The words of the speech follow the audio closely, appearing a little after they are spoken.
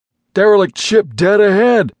Derelict ship dead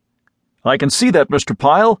ahead." "I can see that, Mr.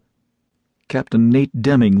 Pyle." Captain Nate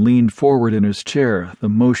Deming leaned forward in his chair, the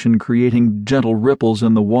motion creating gentle ripples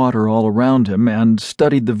in the water all around him, and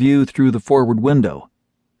studied the view through the forward window.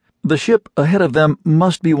 The ship ahead of them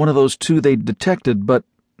must be one of those two they'd detected, but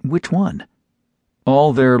which one?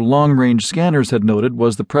 All their long-range scanners had noted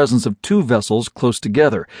was the presence of two vessels close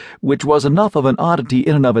together, which was enough of an oddity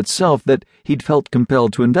in and of itself that he'd felt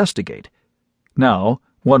compelled to investigate. Now,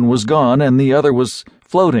 one was gone and the other was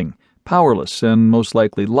floating, powerless and most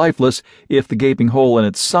likely lifeless if the gaping hole in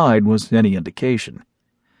its side was any indication.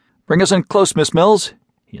 "Bring us in close, Miss Mills,"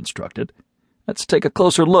 he instructed. "Let's take a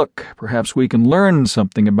closer look. Perhaps we can learn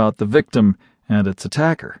something about the victim and its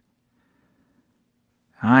attacker."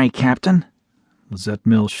 "Aye, Captain." Lizette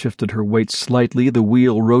Mills shifted her weight slightly, the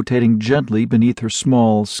wheel rotating gently beneath her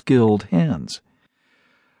small, skilled hands.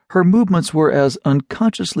 Her movements were as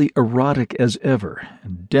unconsciously erotic as ever,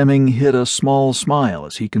 and Deming hid a small smile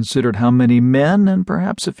as he considered how many men, and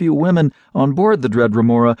perhaps a few women, on board the dread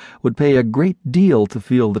Remora would pay a great deal to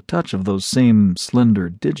feel the touch of those same slender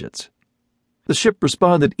digits. The ship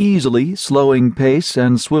responded easily, slowing pace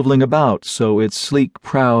and swiveling about so its sleek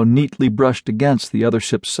prow neatly brushed against the other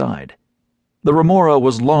ship's side. The Remora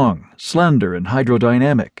was long, slender, and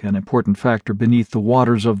hydrodynamic, an important factor beneath the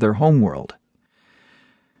waters of their homeworld.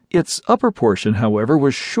 Its upper portion, however,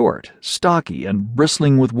 was short, stocky, and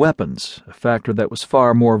bristling with weapons, a factor that was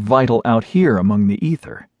far more vital out here among the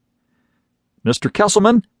ether. "Mr.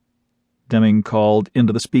 Kesselman?" Deming called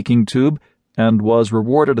into the speaking tube, and was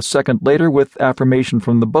rewarded a second later with affirmation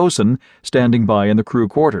from the bosun standing by in the crew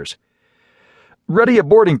quarters. "Ready a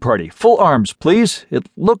boarding party. Full arms, please. It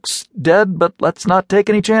looks dead, but let's not take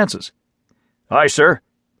any chances." "Aye, sir."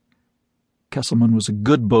 Kesselman was a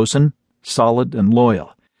good bosun, solid and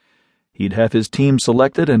loyal. He'd have his team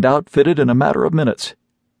selected and outfitted in a matter of minutes.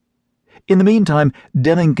 In the meantime,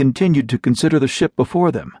 Deming continued to consider the ship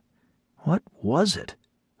before them. What was it?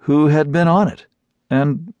 Who had been on it?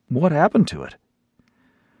 And what happened to it?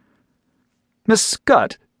 "Miss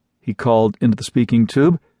Scott," he called into the speaking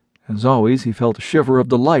tube. As always, he felt a shiver of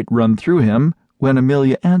delight run through him when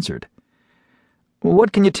Amelia answered.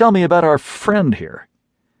 "What can you tell me about our friend here?"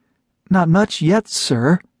 "Not much yet,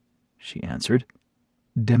 sir," she answered.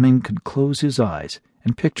 Deming could close his eyes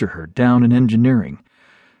and picture her down in engineering,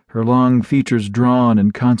 her long features drawn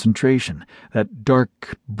in concentration, that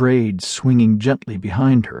dark braid swinging gently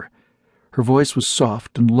behind her. Her voice was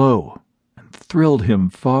soft and low, and thrilled him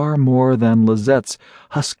far more than Lizette's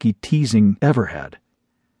husky teasing ever had.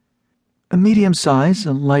 "A medium size,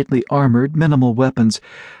 lightly armored, minimal weapons.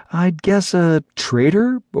 I'd guess a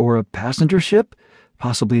trader or a passenger ship,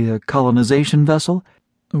 possibly a colonization vessel.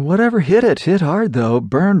 Whatever hit hard, though,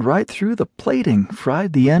 burned right through the plating,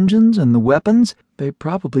 fried the engines and the weapons. They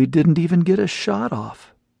probably didn't even get a shot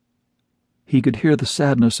off." He could hear the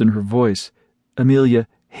sadness in her voice. Amelia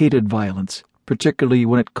hated violence, particularly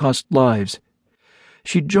when it cost lives.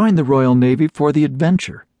 She'd joined the Royal Navy for the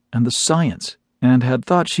adventure and the science, and had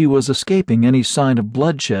thought she was escaping any sign of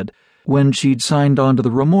bloodshed when she'd signed on to the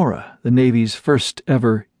Remora, the Navy's first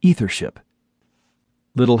ever ether ship.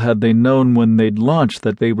 Little had they known when they'd launched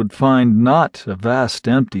that they would find not a vast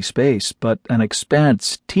empty space, but an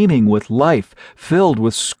expanse teeming with life, filled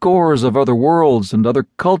with scores of other worlds and other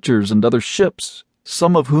cultures and other ships,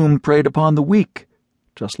 some of whom preyed upon the weak,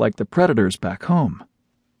 just like the predators back home.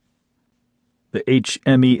 The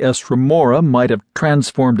HMES Remora might have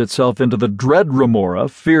transformed itself into the dread Remora,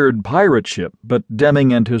 feared pirate ship, but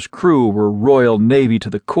Deming and his crew were Royal Navy to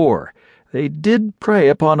the core. They did prey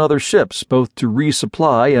upon other ships, both to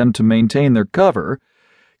resupply and to maintain their cover,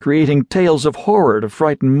 creating tales of horror to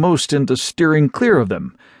frighten most into steering clear of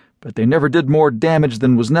them, but they never did more damage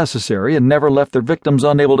than was necessary and never left their victims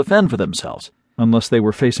unable to fend for themselves, unless they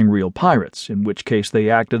were facing real pirates, in which case they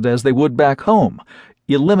acted as they would back home,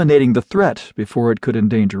 eliminating the threat before it could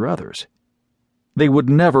endanger others. They would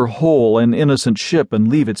never hole an innocent ship and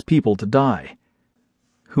leave its people to die.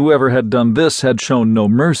 Whoever had done this had shown no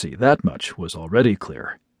mercy, that much was already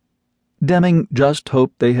clear. Deming just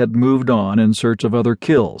hoped they had moved on in search of other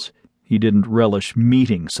kills. He didn't relish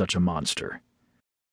meeting such a monster.